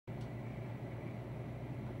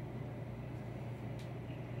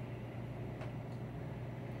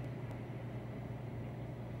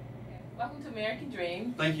Welcome to American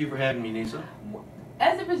Dream. Thank you for having me, Nisa.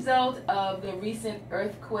 As a result of the recent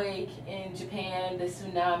earthquake in Japan, the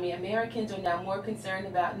tsunami, Americans are now more concerned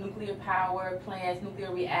about nuclear power plants,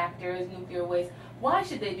 nuclear reactors, nuclear waste. Why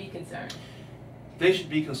should they be concerned? They should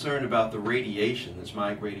be concerned about the radiation that's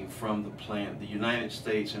migrating from the plant. The United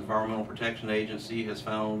States Environmental Protection Agency has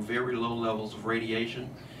found very low levels of radiation,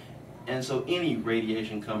 and so any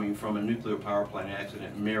radiation coming from a nuclear power plant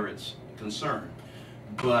accident merits concern.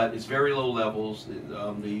 But it's very low levels.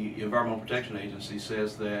 The Environmental Protection Agency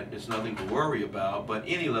says that it's nothing to worry about, but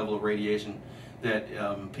any level of radiation that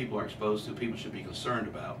people are exposed to, people should be concerned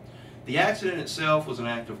about. The accident itself was an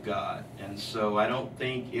act of God, and so I don't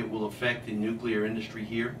think it will affect the nuclear industry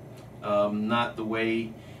here. Not the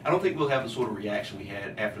way, I don't think we'll have the sort of reaction we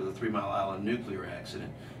had after the 3 Mile Island nuclear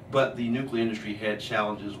accident, but the nuclear industry had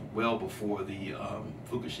challenges well before the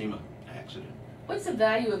Fukushima accident. What's the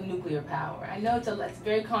value of nuclear power? I know it's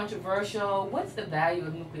very controversial. What's the value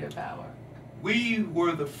of nuclear power? We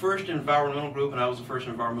were the first environmental group, and I was the first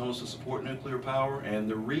environmentalist to support nuclear power, and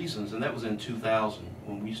the reasons, and that was in 2000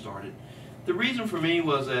 when we started. The reason for me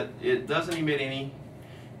was that it doesn't emit any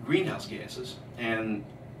greenhouse gases, and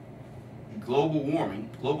global warming,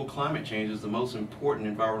 global climate change is the most important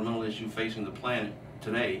environmental issue facing the planet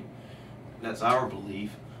today. That's our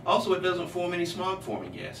belief. Also, it doesn't form any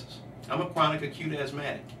smog-forming gases. I'm a chronic acute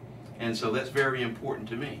asthmatic, and so that's very important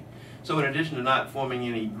to me. So in addition to not forming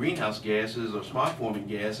any greenhouse gases or smog-forming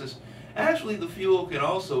gases, actually the fuel can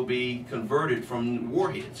also be converted from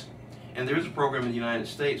warheads. And there is a program in the United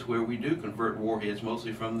States where we do convert warheads,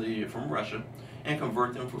 mostly from Russia, and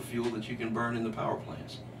convert them for fuel that you can burn in the power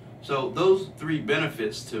plants. So those three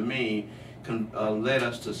benefits to me led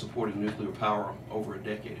us to supporting nuclear power over a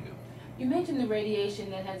decade ago. You mentioned the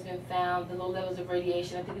radiation that has been found, the low levels of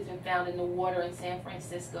radiation. I think it's been found in the water in San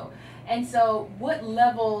Francisco. And so what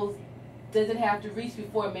levels does it have to reach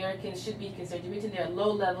before Americans should be concerned? You mentioned there are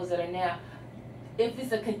low levels that are now. If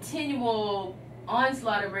it's a continual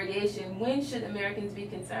onslaught of radiation, when should Americans be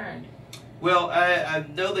concerned? Well, I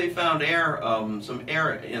know they found some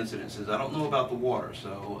air incidences. I don't know about the water,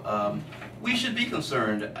 so we should be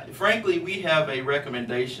concerned. Frankly, we have a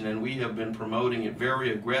recommendation, and we have been promoting it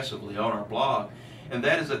very aggressively on our blog, and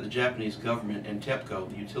that is that the Japanese government and TEPCO,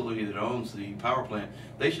 the utility that owns the power plant,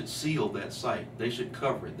 they should seal that site. They should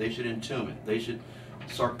cover it. They should entomb it. They should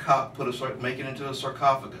make it into a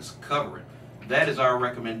sarcophagus, cover it. That is our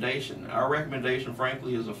recommendation. Our recommendation,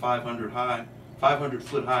 frankly, is a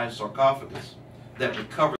 500-foot high sarcophagus that would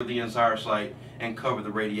cover the entire site and cover the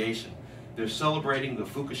radiation. They're celebrating the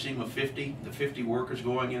Fukushima 50, the 50 workers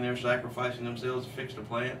going in there sacrificing themselves to fix the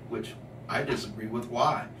plant, which I disagree with.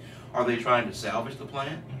 Why? Are they trying to salvage the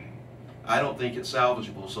plant? I don't think it's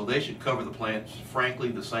salvageable, so they should cover the plant, frankly,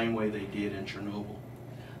 the same way they did in Chernobyl.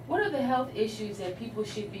 What are the health issues that people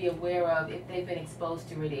should be aware of if they've been exposed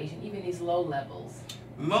to radiation, even these low levels?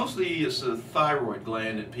 Mostly it's the thyroid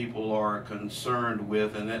gland that people are concerned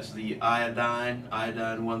with, and that's the iodine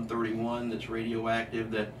 131 that's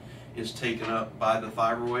radioactive, that is taken up by the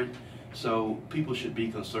thyroid. So people should be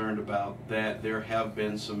concerned about that. There have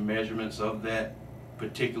been some measurements of that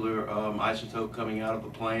particular isotope coming out of the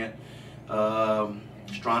plant.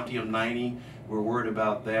 Strontium 90, we're worried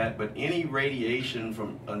about that, but any radiation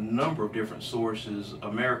from a number of different sources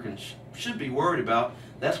Americans should be worried about.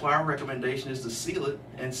 That's why our recommendation is to seal it,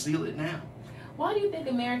 and seal it now. Why do you think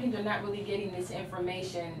Americans are not really getting this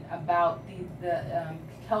information about the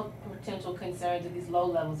health potential concerns of these low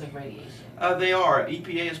levels of radiation? They are.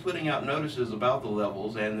 EPA is putting out notices about the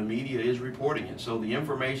levels, and the media is reporting it. So the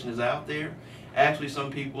information is out there. Actually,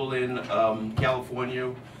 some people in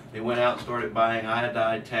California, they went out and started buying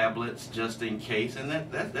iodide tablets just in case, and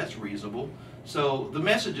that's reasonable. So the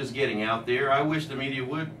message is getting out there. I wish the media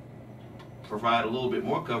would provide a little bit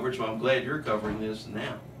more coverage, so I'm glad you're covering this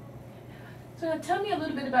now. So now tell me a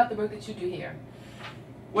little bit about the work that you do here.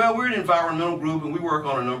 Well, we're an environmental group, and we work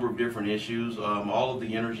on a number of different issues, all of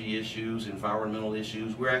the energy issues, environmental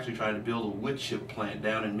issues. We're actually trying to build a wood chip plant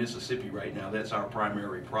down in Mississippi right now. That's our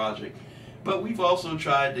primary project. But we've also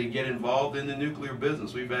tried to get involved in the nuclear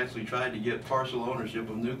business. We've actually tried to get partial ownership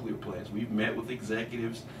of nuclear plants. We've met with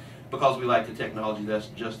executives because we like the technology that's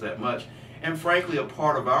just that much. And frankly, a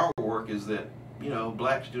part of our work is that, you know,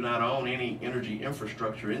 blacks do not own any energy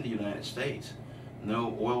infrastructure in the United States.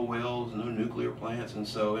 No oil wells, no nuclear plants, and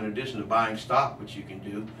so in addition to buying stock, which you can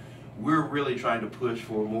do, we're really trying to push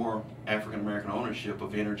for more African American ownership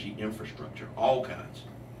of energy infrastructure, all kinds.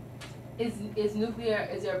 Is nuclear,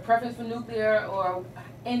 is there a preference for nuclear, or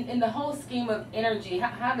in the whole scheme of energy,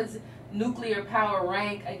 how does nuclear power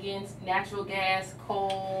rank against natural gas,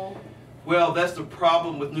 coal? Well, that's the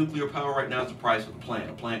problem with nuclear power right now is the price of the plant.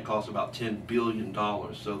 A plant costs about $10 billion.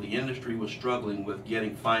 So the industry was struggling with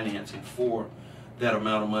getting financing for that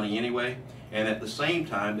amount of money anyway. And at the same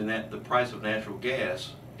time, the price of natural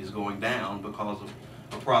gas is going down because of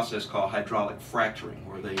a process called hydraulic fracturing,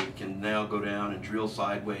 where they can now go down and drill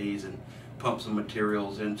sideways and pump some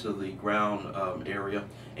materials into the ground area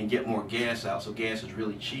and get more gas out. So gas is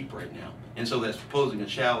really cheap right now. And so that's posing a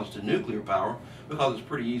challenge to nuclear power because it's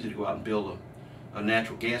pretty easy to go out and build a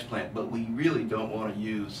natural gas plant. But we really don't want to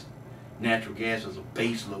use natural gas as a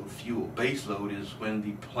base load fuel. Base load is when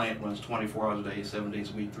the plant runs 24 hours a day, 7 days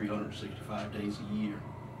a week, 365 days a year.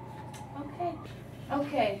 Okay.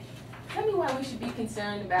 Okay. Tell me why we should be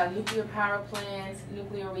concerned about nuclear power plants,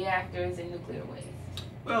 nuclear reactors, and nuclear waste.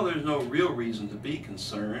 Well, there's no real reason to be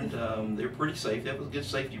concerned. They're pretty safe. They have a good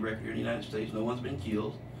safety record here in the United States. No one's been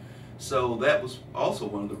killed. So that was also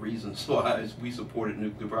one of the reasons why we supported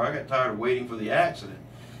nuclear power. I got tired of waiting for the accident.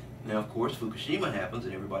 Now, of course, Fukushima happens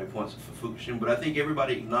and everybody points to Fukushima, but I think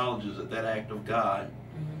everybody acknowledges that that act of God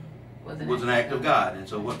was an act of God. And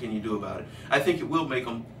so what can you do about it? I think it will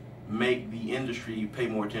make the industry pay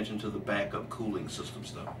more attention to the backup cooling system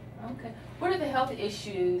stuff. Okay. What are the health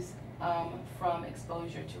issues from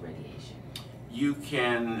exposure to radiation? You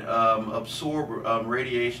can absorb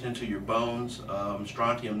radiation into your bones.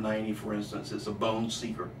 Strontium-90, for instance, it's a bone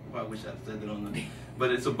seeker. Well, I wish I said that on the,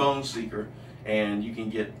 but it's a bone seeker, and you can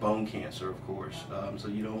get bone cancer, of course. So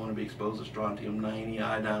you don't want to be exposed to strontium-90.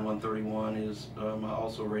 Iodine-131 is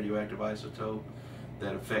also a radioactive isotope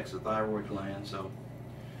that affects the thyroid gland. So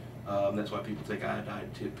that's why people take iodine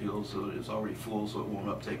tip pills, so it's already full, so it won't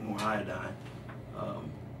uptake more iodine.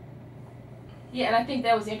 Yeah, and I think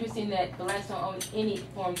that was interesting that blacks don't own any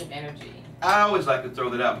forms of energy. I always like to throw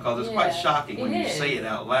that out because it's quite shocking when you is. say it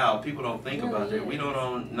out loud. People don't think Really about that. is. We don't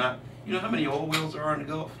own, you know how many oil wells there are in the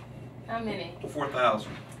Gulf? How many? 4,000.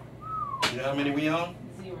 You know how many we own?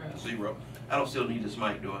 0. 0. I don't still need this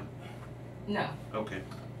mic, do I? No. Okay.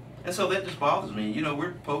 And so that just bothers me. You know,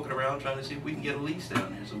 we're poking around trying to see if we can get a lease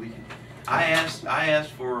down here so we can. I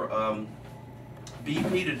asked for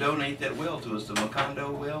BP to donate that well to us, the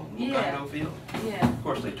Macondo well, Macondo field. Yeah. Of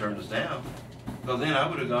course, they turned us down. Because then I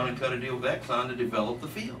would have gone and cut a deal with Exxon to develop the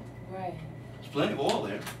field. Right. There's plenty of oil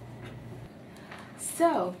there.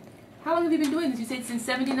 So, how long have you been doing this? You said since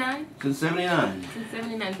 '79? Since '79. Since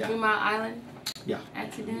 '79. Yeah. 3 Mile Island? Yeah.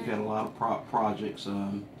 Accident? We've got a lot of projects.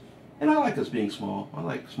 And I like us being small. I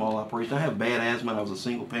like small operations. I have bad asthma. I was a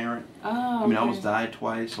single parent. Oh, I mean, I okay. almost died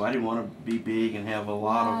twice, so I didn't want to be big and have a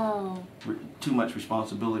lot of too much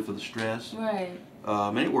responsibility for the stress. Right.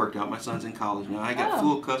 And it worked out. My son's in college now. I got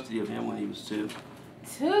full custody of him when he was 2.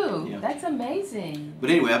 2? Yeah. That's amazing. But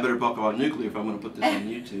anyway, I better talk about nuclear if I'm going to put this on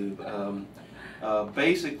YouTube.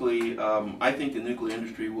 Basically, I think the nuclear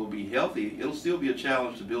industry will be healthy. It'll still be a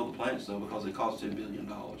challenge to build the plants, though, because it costs $10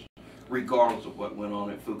 billion. Regardless of what went on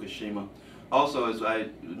at Fukushima. Also, as I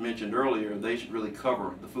mentioned earlier, they should really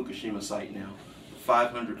cover the Fukushima site now.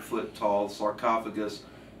 500-foot tall sarcophagus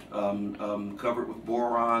covered with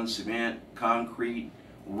boron, cement, concrete,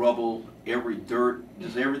 rubble, dirt,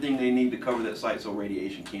 just everything they need to cover that site so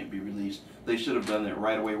radiation can't be released. They should have done that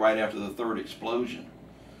right away, right after the 3rd explosion,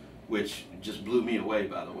 which just blew me away,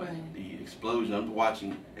 by the way. Right. The explosion, I'm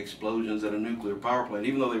watching explosions at a nuclear power plant,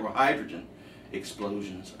 even though they were hydrogen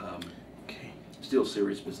explosions. Still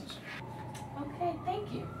serious business. Okay,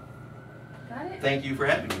 thank you. Got it? Thank you for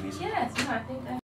having me, Nisa. Yes, no, I think that's